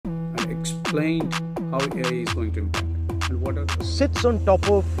explained how AI is going to impact and what are the sits on top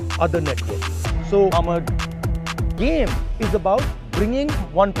of other networks. So our game is about bringing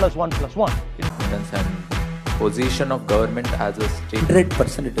 1 + 1 + 1. And position of government as a state.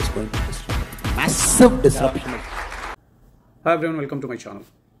 100% it is going to disrupt. Massive disruption. Hi everyone, welcome to my channel.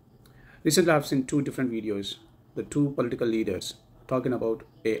 Recently I have seen two different videos, the two political leaders talking about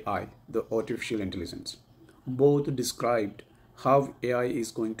AI, the artificial intelligence. Both described how AI is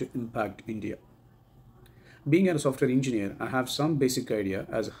going to impact India. Being a software engineer, I have some basic idea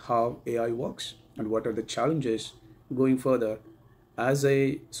as how AI works and what are the challenges going further as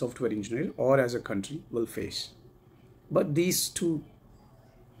a software engineer or as a country will face. But these two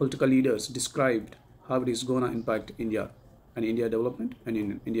political leaders described how it is going to impact India and India development and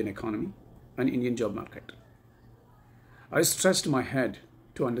in Indian economy and Indian job market. I stressed my head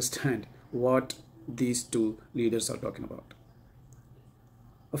to understand what these two leaders are talking about.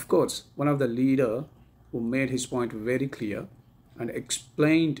 Of course, one of the leader who made his point very clear and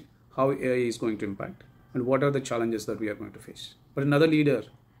explained how AI is going to impact and what are the challenges that we are going to face. But another leader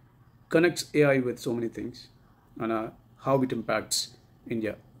connects AI with so many things and how it impacts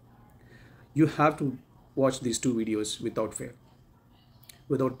India. You have to watch these two videos without fear,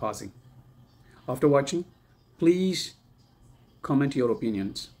 without pausing. After watching, please comment your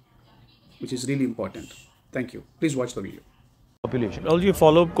opinions, which is really important. Thank you. Please watch the video. Population. Also, a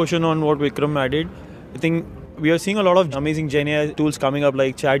follow-up question on what Vikram added. I think we are seeing a lot of amazing GenAI tools coming up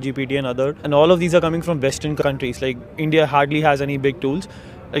like ChatGPT and other, and all of these are coming from Western countries. Like India hardly has any big tools.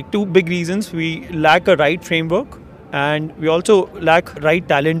 Like two big reasons: we lack a right framework, and we also lack right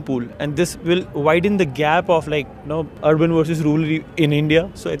talent pool. And this will widen the gap of urban versus rural in India.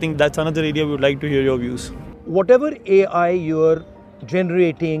 So I think that's another area we would like to hear your views. Whatever AI you're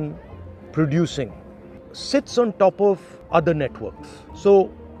generating, producing, sits on top of other networks. So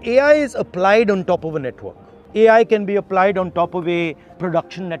AI is applied on top of a network. AI can be applied on top of a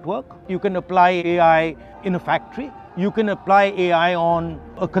production network. You can apply AI in a factory. You can apply AI on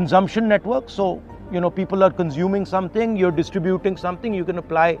a consumption network. So, people are consuming something, you're distributing something, you can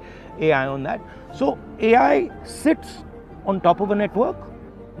apply AI on that. So AI sits on top of a network,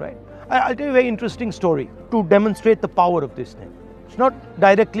 right? I'll tell you a very interesting story to demonstrate the power of this thing. It's not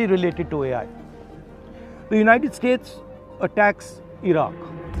directly related to AI. The United States attacks Iraq.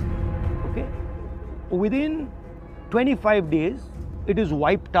 Okay? Within 25 days, it has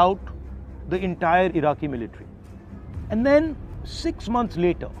wiped out the entire Iraqi military. And then 6 months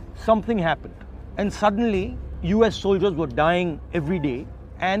later, something happened. And suddenly, US soldiers were dying every day.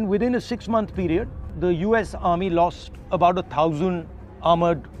 And within a 6-month period, the US Army lost about 1,000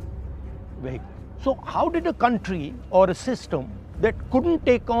 armored vehicles. So how did a country or a system that couldn't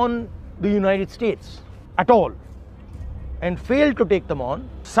take on the United States at all and failed to take them on,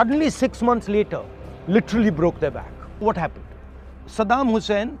 suddenly 6 months later, literally broke their back? What happened? Saddam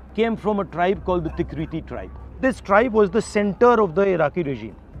Hussein came from a tribe called the Tikriti tribe. This tribe was the center of the Iraqi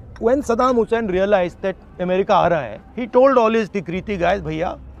regime. When Saddam Hussein realized that America aa raha hai, he told all his Tikriti guys,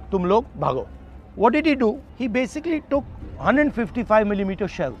 bhaiya, tum log bhago. What did he do? He basically took 155mm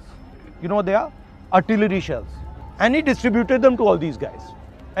shells. You know they are? Artillery shells. And he distributed them to all these guys.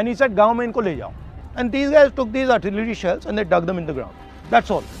 And he said, gaon mein inko le jao. And these guys took these artillery shells and they dug them in the ground.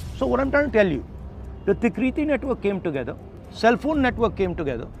 That's all. So what I'm trying to tell you, the Tikriti network came together, cell phone network came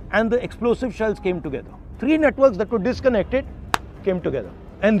together, and the explosive shells came together. Three networks that were disconnected came together.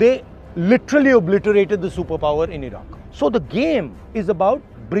 And they literally obliterated the superpower in Iraq. So the game is about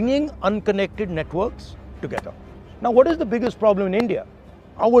bringing unconnected networks together. Now, what is the biggest problem in India?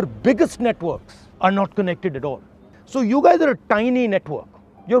 Our biggest networks are not connected at all. So you guys are a tiny network.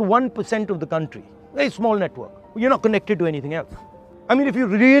 You're 1% of the country, very small network. You're not connected to anything else. I mean, if you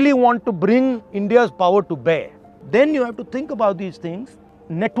really want to bring India's power to bear, then you have to think about these things.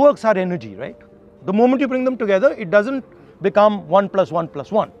 Networks are energy, right? The moment you bring them together, it doesn't become 1 + 1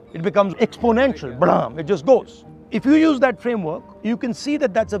 + 1. It becomes exponential. Blam, it just goes. If you use that framework, you can see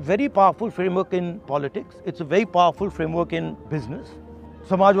that that's a very powerful framework in politics. It's a very powerful framework in business.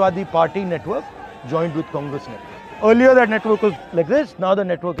 Samajwadi Party network joined with Congress network. Earlier that network was like this, now the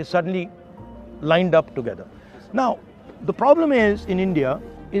network is suddenly lined up together. Now, the problem is in India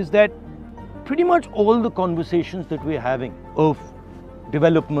is that pretty much all the conversations that we're having of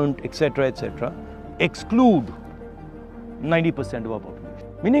development, etc., exclude 90% of our population.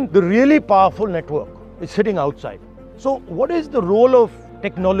 Meaning the really powerful network is sitting outside. So what is the role of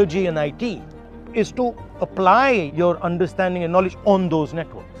technology and IT? Is to apply your understanding and knowledge on those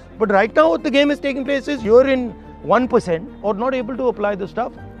networks. But right now what the game is taking place is you're in 1% or not able to apply the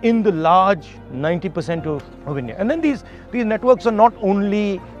stuff in the large 90% of India. And then these networks are not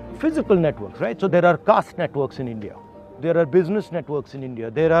only physical networks, right? So there are caste networks in India. There are business networks in India.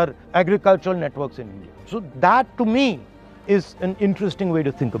 There are agricultural networks in India. So that to me is an interesting way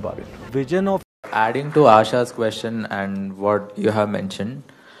to think about it. Vision of adding to Asha's question and what you have mentioned,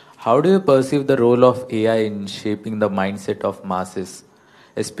 how do you perceive the role of AI in shaping the mindset of masses,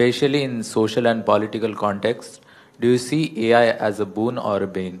 especially in social and political context? Do you see AI as a boon or a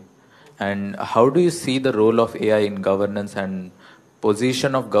bane? And how do you see the role of AI in governance and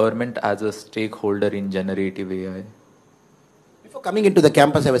position of government as a stakeholder in generative AI? Before coming into the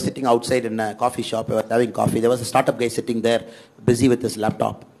campus, I was sitting outside in a coffee shop. I was having coffee. There was a startup guy sitting there, busy with his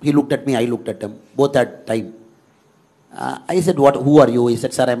laptop. He looked at me, I looked at him. Both had time. I said, who are you? He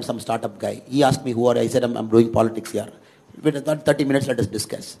said, sir, I'm some startup guy. He asked me, who are you? I said, I'm doing politics here. Within 30 minutes, let us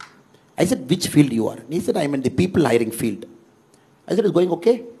discuss. I said, which field you are? And he said, I'm in the people hiring field. I said, it's going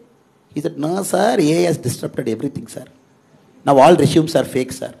okay? He said, no, sir, AI has disrupted everything, sir. Now all resumes are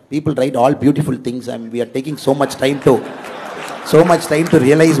fake, sir. People write all beautiful things, and we are taking so much time to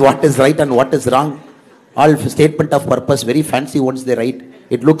realize what is right and what is wrong. All statement of purpose, very fancy ones they write.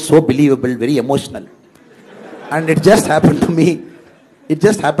 It looks so believable, very emotional. And it just happened to me. It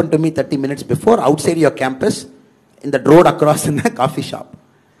just happened to me 30 minutes before, outside your campus, in the road across in a coffee shop.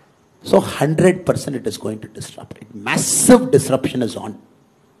 So 100% it is going to disrupt. Massive disruption is on.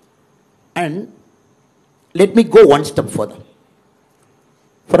 And let me go one step further.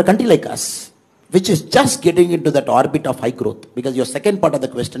 For a country like us, which is just getting into that orbit of high growth, because your second part of the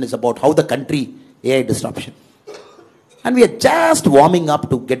question is about how the country AI disruption. And we are just warming up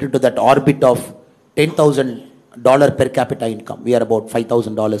to get into that orbit of $10,000 per capita income. We are about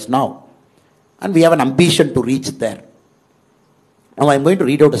 $5,000 now. And we have an ambition to reach there. Now I'm going to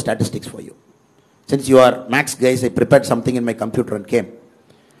read out the statistics for you. Since you are Max guys, I prepared something in my computer and came.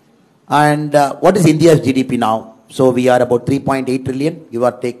 And what is India's GDP now? So we are about 3.8 trillion, give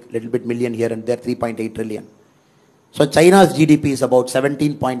or take a little bit million here and there, 3.8 trillion. So China's GDP is about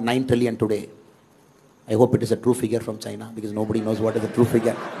 17.9 trillion today. I hope it is a true figure from China, because nobody knows what is the true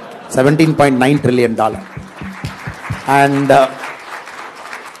figure. $17.9 trillion. And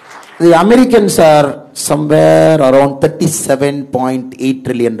the Americans are somewhere around $37.8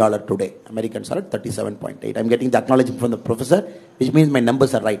 trillion today. Americans are at 37.8. I'm getting the acknowledgement from the professor, which means my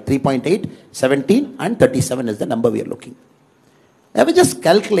numbers are right. 3.8, 17 and 37 is the number we are looking. I was just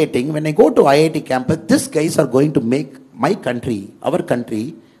calculating, when I go to IIT campus, these guys are going to make my country, our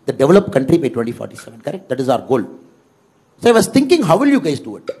country, the developed country by 2047, correct? That is our goal. So I was thinking, how will you guys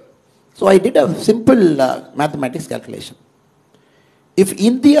do it? So I did a simple mathematics calculation. If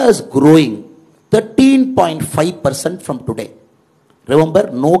India is growing 13.5% from today, remember,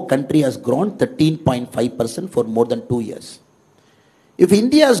 no country has grown 13.5% for more than 2 years. If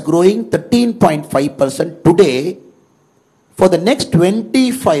India is growing 13.5% today, for the next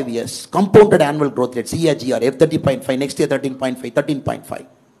 25 years, compounded annual growth rate, CAGR, F30.5, next year 13.5, 13.5.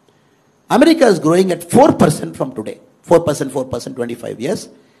 America is growing at 4% from today, 4%, 25 years.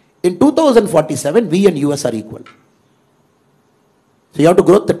 In 2047, we and US are equal. So you have to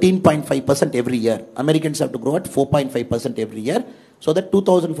grow 13.5% every year. Americans have to grow at 4.5% every year. So that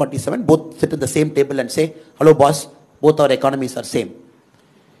 2047, both sit at the same table and say, hello boss, both our economies are same.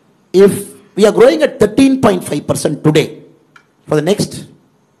 If we are growing at 13.5% today, for the next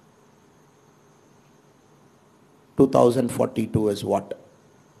 2042 is what?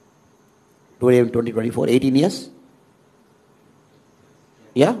 Today in 2024, 18 years?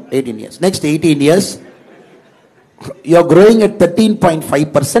 Yeah, 18 years. Next 18 years, you are growing at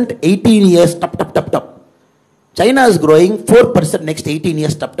 13.5%, 18 years, top. China is growing 4% next 18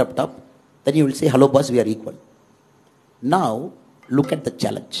 years, top. Then you will say, hello boss, we are equal. Now, look at the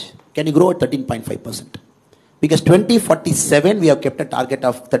challenge. Can you grow at 13.5%? Because 2047, we have kept a target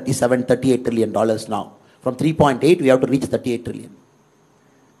of $38 trillion now. From 3.8, we have to reach 38 trillion.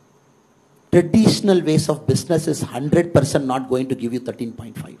 Traditional ways of business is 100% not going to give you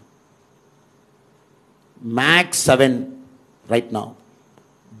 13.5. Max 7 right now.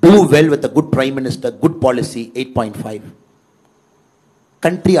 Do well with a good prime minister, good policy, 8.5.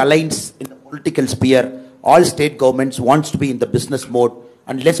 Country aligns in the political sphere. All state governments wants to be in the business mode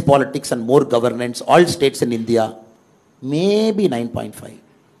and less politics and more governance. All states in India, maybe 9.5.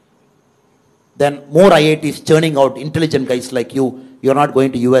 Then more IITs churning out intelligent guys like you. You're not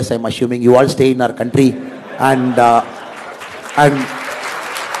going to US, I'm assuming. You all stay in our country and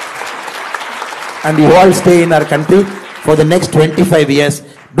you all stay in our country for the next 25 years.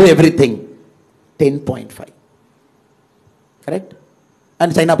 Do everything. 10.5. Correct?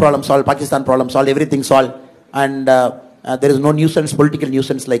 And China problem solved, Pakistan problem solved, everything solved. And there is no nuisance, political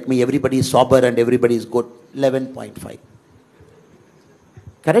nuisance like me. Everybody is sober and everybody is good. 11.5.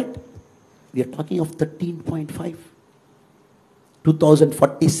 Correct? We are talking of 13.5.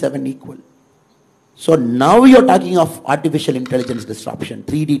 2047 equal. So now you're talking of artificial intelligence disruption,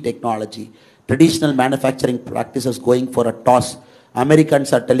 3D technology, traditional manufacturing practices going for a toss.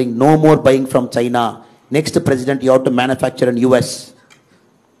 Americans are telling no more buying from China. Next president, you have to manufacture in US.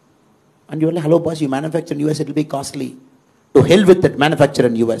 And you're like, hello boss, you manufacture in US, it will be costly. To hell with it, manufacture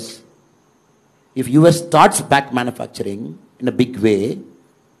in US. If US starts back manufacturing in a big way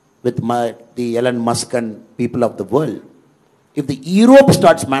with the Elon Musk and people of the world, if the Europe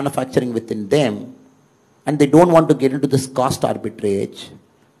starts manufacturing within them, and they don't want to get into this cost arbitrage,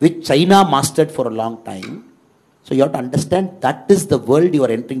 which China mastered for a long time, so you have to understand that is the world you are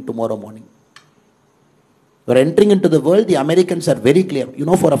entering tomorrow morning. You are entering into the world, the Americans are very clear. You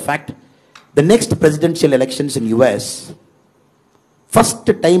know for a fact, the next presidential elections in US, first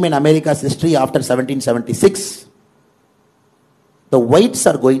time in America's history after 1776, the whites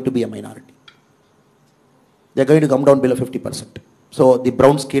are going to be a minority. They are going to come down below 50%. So the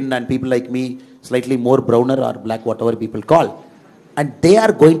brown skin and people like me, slightly more browner or black, whatever people call, and they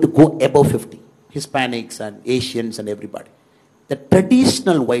are going to go above 50. Hispanics and Asians and everybody. The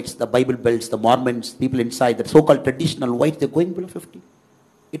traditional whites, the Bible Belts, the Mormons, people inside, the so-called traditional whites, they're going below 50.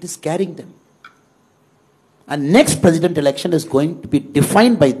 It is scaring them. And next president election is going to be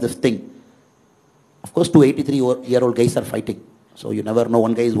defined by this thing. Of course, two 83-year-old guys are fighting. So you never know,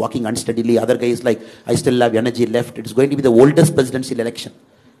 one guy is walking unsteadily, other guy is like, I still have energy left. It is going to be the oldest presidential election.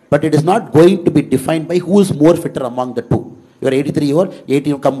 But it is not going to be defined by who is more fitter among the two. You are 83-year-old,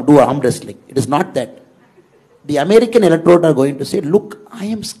 80, come do arm wrestling. It is not that. The American electorate are going to say, look, I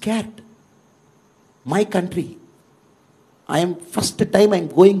am scared. My country, first time I am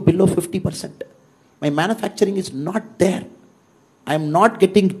going below 50%. My manufacturing is not there. I am not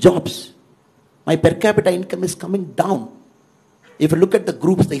getting jobs. My per capita income is coming down. If you look at the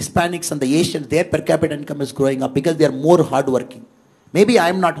groups, the Hispanics and the Asians, their per capita income is growing up because they are more hardworking. Maybe I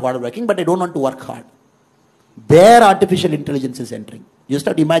am not hardworking, but I don't want to work hard. Their artificial intelligence is entering. You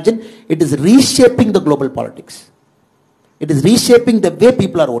start to imagine, it is reshaping the global politics. It is reshaping the way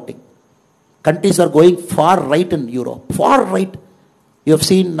people are voting. Countries are going far right in Europe. Far right. You have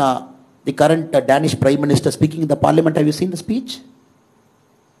seen the current Danish Prime Minister speaking in the parliament. Have you seen the speech?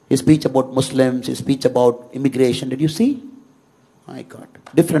 His speech about Muslims, his speech about immigration. Did you see? My God.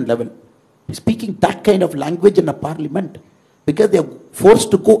 Different level. He's speaking that kind of language in a parliament because they are forced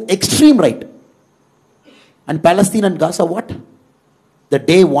to go extreme right. And Palestine and Gaza, what? The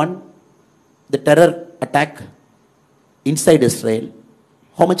day one, the terror attack inside Israel.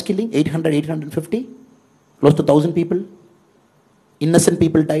 How much killing? 800, 850? Close to 1,000 people. Innocent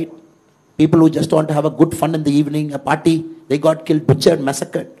people died. People who just want to have a good fun in the evening, a party, they got killed, butchered,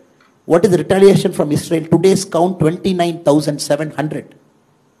 massacred. What is the retaliation from Israel? Today's count, 29,700.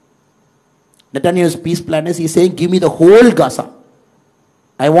 Netanyahu's peace plan is, he's saying, give me the whole Gaza.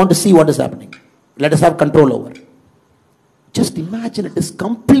 I want to see what is happening. Let us have control over. Just imagine, it is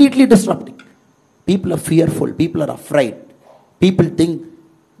completely disrupting. People are fearful. People are afraid. People think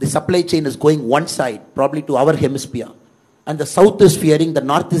the supply chain is going one side, probably to our hemisphere. And the south is fearing, the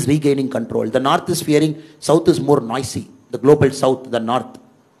north is regaining control. The north is fearing, south is more noisy. The global south, the north.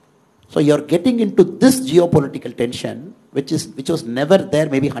 So you're getting into this geopolitical tension, which was never there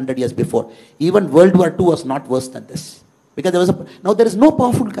maybe 100 years before. Even World War II was not worse than this. Because now there is no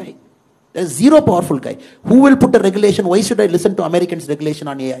powerful guy. There is zero powerful guy. Who will put a regulation? Why should I listen to Americans' regulation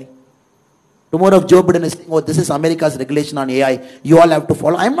on AI? Tomorrow if Joe Biden is saying, oh, this is America's regulation on AI, you all have to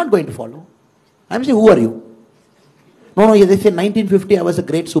follow. I'm not going to follow. I'm saying, who are you? No, they say 1950 I was a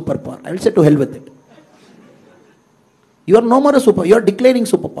great superpower. I will say to hell with it. You are no more a superpower. You are declining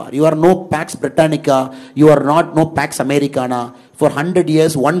superpower. You are no Pax Britannica. You are not no Pax Americana. For 100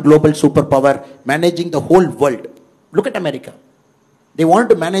 years, one global superpower managing the whole world. Look at America. They want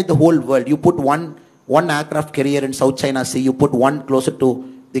to manage the whole world. You put one aircraft carrier in South China Sea. You put one closer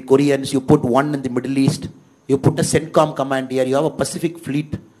to the Koreans. You put one in the Middle East. You put a CENTCOM command here. You have a Pacific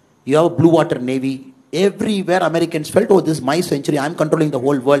fleet. You have a blue water navy. Everywhere Americans felt, oh, this is my century. I'm controlling the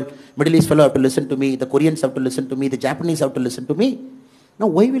whole world. Middle East fellow have to listen to me. The Koreans have to listen to me. The Japanese have to listen to me. Now,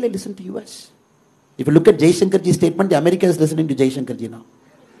 why will I listen to US? If you look at Jaishankarji's statement, the America is listening to Jaishankarji now.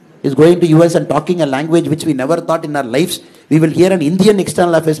 He's going to US and talking a language which we never thought in our lives. We will hear an Indian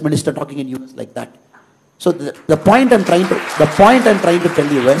external affairs minister talking in US like that. So the point I'm trying to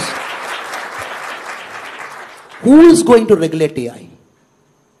tell you is, who is going to regulate AI?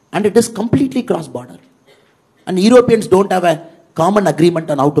 And it is completely cross-border. And Europeans don't have a common agreement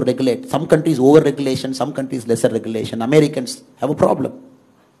on how to regulate. Some countries over-regulation, some countries lesser regulation. Americans have a problem.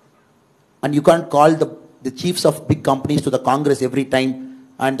 And you can't call the chiefs of big companies to the Congress every time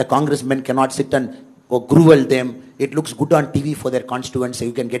and the congressmen cannot sit and grovel them. It looks good on TV for their constituents, so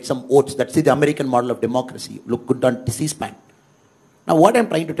you can get some votes. That's the American model of democracy. Look good on C-SPAN. Now, what I'm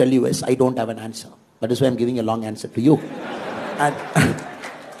trying to tell you is, I don't have an answer. That is why I'm giving a long answer to you.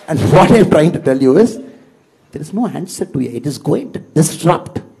 And what I'm trying to tell you is, there is no answer to it. It is going to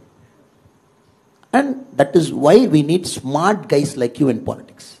disrupt. And that is why we need smart guys like you in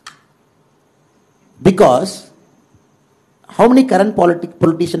politics. Because, how many current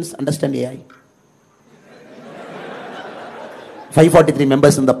politicians understand AI? 543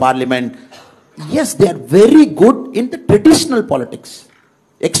 members in the parliament. Yes, they are very good in the traditional politics.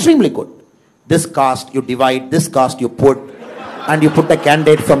 Extremely good. This caste you divide, this caste you put, and you put a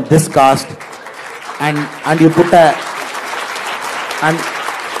candidate from this caste, and you put a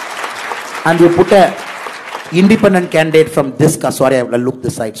independent candidate from this caste. Sorry, I will look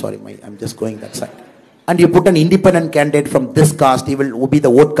this side. Sorry, I'm just going that side. And you put an independent candidate from this caste, he will be the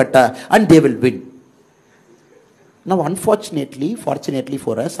vote cutter, and they will win. Now, unfortunately, fortunately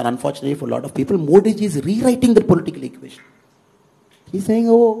for us, and unfortunately for a lot of people, Modi ji is rewriting the political equation. He's saying,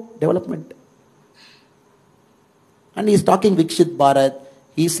 oh, development. And he's talking Vikshit Bharat.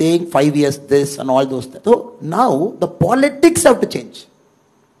 He's saying 5 years this and all those things. So now the politics have to change.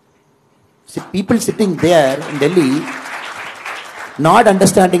 See, people sitting there in Delhi, not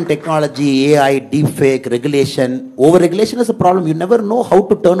understanding technology, AI, deepfake, regulation. Over-regulation is a problem. You never know how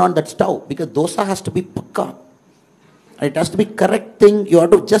to turn on that stove, because dosa has to be pakka. It has to be correct thing. You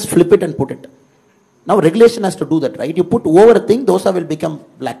have to just flip it and put it. Now regulation has to do that, right? You put over a thing, dosa will become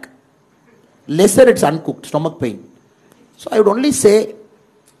black. Lesser, it's uncooked, stomach pain. So I would only say,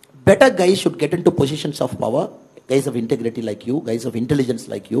 better guys should get into positions of power, guys of integrity like you, guys of intelligence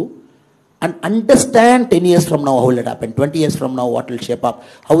like you, and understand 10 years from now how will it happen, 20 years from now what will shape up,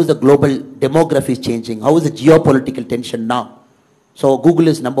 how is the global demography changing, how is the geopolitical tension now. So Google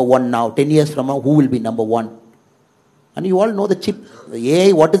is number one now, 10 years from now who will be number one? And you all know the chip, the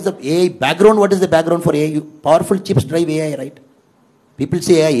AI, what is the AI background, what is the background for AI? Powerful chips drive AI, right? People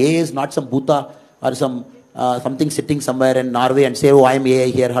say AI is not some Bhuta or something sitting somewhere in Norway and say, oh, I am AI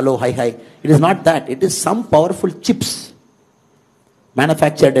here, hello, hi, hi. It is not that. It is some powerful chips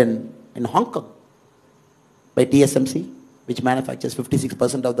manufactured in Hong Kong by TSMC, which manufactures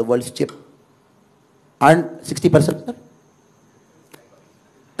 56% of the world's chip. And 60%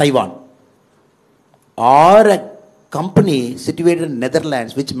 Taiwan. Or a company situated in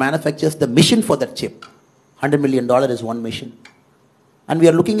Netherlands which manufactures the machine for that chip. $100 million is one machine. And we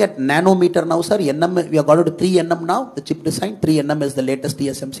are looking at nanometer now, sir. NM, we have got to 3 nm now, the chip design. 3 nm is the latest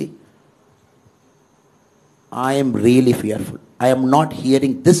TSMC. I am really fearful. I am not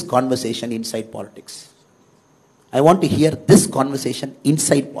hearing this conversation inside politics. I want to hear this conversation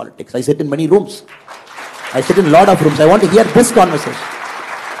inside politics. I sit in many rooms. I sit in a lot of rooms. I want to hear this conversation.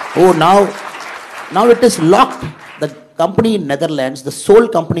 Oh, now it is locked. The company in Netherlands, the sole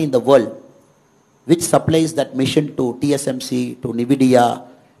company in the world which supplies that machine to TSMC, to NVIDIA,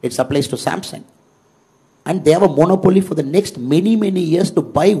 it supplies to Samsung. And they have a monopoly for the next many, many years to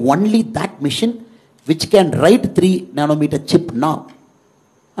buy only that machine which can write 3 nanometer chip now.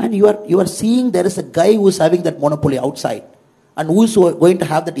 And you are seeing there is a guy who is having that monopoly outside, and who is going to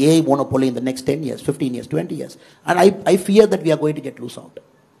have that AI monopoly in the next 10 years, 15 years, 20 years. And I fear that we are going to get loose out.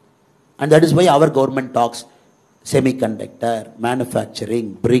 And that is why our government talks semiconductor,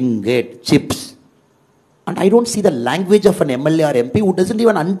 manufacturing, bring it, chips. And I don't see the language of an MLA or MP who doesn't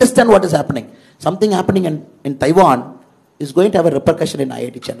even understand what is happening. Something happening in Taiwan is going to have a repercussion in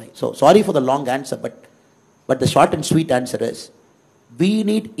IIT Chennai. So sorry for the long answer, but the short and sweet answer is, we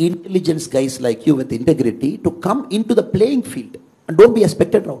need intelligence guys like you with integrity to come into the playing field. And don't be a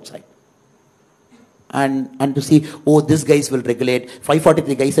spectator outside. And to see, oh, these guys will regulate.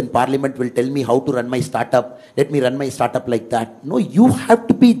 543 guys in parliament will tell me how to run my startup. Let me run my startup like that. No, you have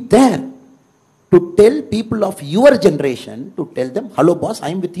to be there to tell people of your generation, to tell them, hello boss, I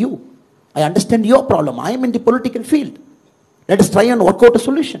am with you. I understand your problem. I am in the political field. Let us try and work out a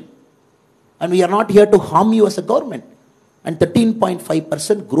solution. And we are not here to harm you as a government. And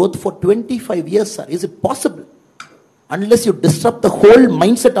 13.5% growth for 25 years, sir. Is it possible? Unless you disrupt the whole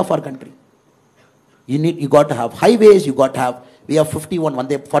mindset of our country. You got to have highways, you got to have, we have 41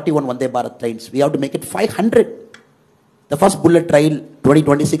 Vande Bharat trains. We have to make it 500. The first bullet trail,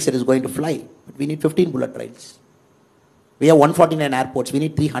 2026, it is going to fly. But we need 15 bullet trails. We have 149 airports, we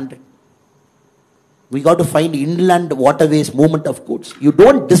need 300. We got to find inland waterways, movement of goods. You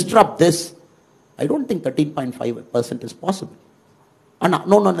don't disrupt this. I don't think 13.5% is possible. And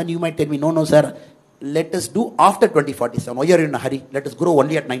no, then you might tell me, no, sir, let us do after 2047. Why are you in a hurry? Let us grow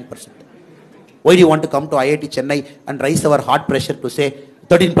only at 9%. Why do you want to come to IIT Chennai and raise our heart pressure to say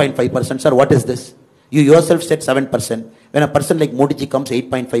 13.5%. Sir, what is this? You yourself said 7%. When a person like Modi ji comes,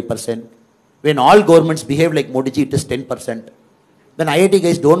 8.5%. When all governments behave like Modi ji, it is 10%. When IIT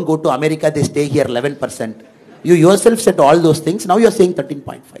guys don't go to America, they stay here 11%. You yourself said all those things. Now you are saying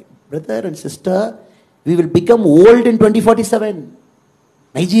 13.5. Brother and sister, we will become old in 2047.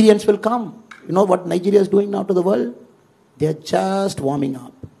 Nigerians will come. You know what Nigeria is doing now to the world? They are just warming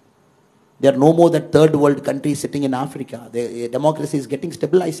up. They are no more that third world country sitting in Africa. Democracy is getting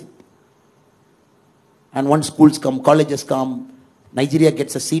stabilizing. And once schools come, colleges come, Nigeria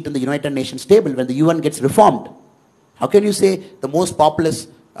gets a seat in the United Nations table when the UN gets reformed. How can you say the most populous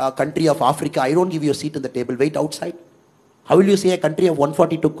country of Africa, I don't give you a seat in the table, wait outside? How will you say a country of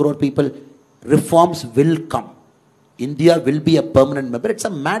 142 crore people, reforms will come? India will be a permanent member. It's a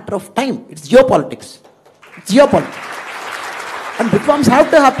matter of time. It's geopolitics. It's geopolitics. And reforms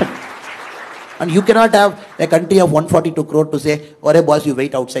have to happen. And you cannot have a country of 142 crore to say, "Oh, boss, you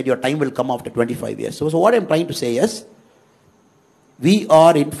wait outside, your time will come after 25 years. So what I'm trying to say is, we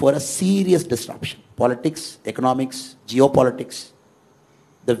are in for a serious disruption. Politics, economics, geopolitics,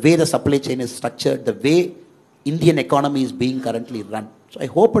 the way the supply chain is structured, the way Indian economy is being currently run. So I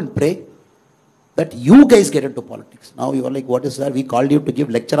hope and pray that you guys get into politics. Now you are like, what is that? We called you to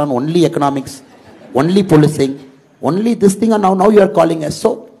give lecture on only economics, only policing, only this thing, and now you are calling us.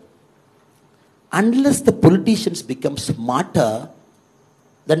 So, unless the politicians become smarter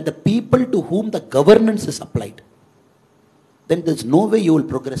than the people to whom the governance is applied, then there's no way you will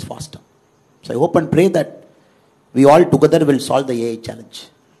progress faster. So I hope and pray that we all together will solve the AI challenge.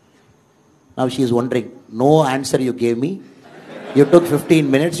 Now she is wondering, no answer you gave me. You took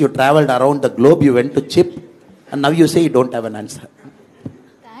 15 minutes, you traveled around the globe, you went to CHIP, and now you say you don't have an answer.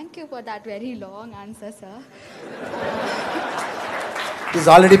 Thank you for that very long answer, sir. He's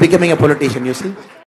already becoming a politician, you see.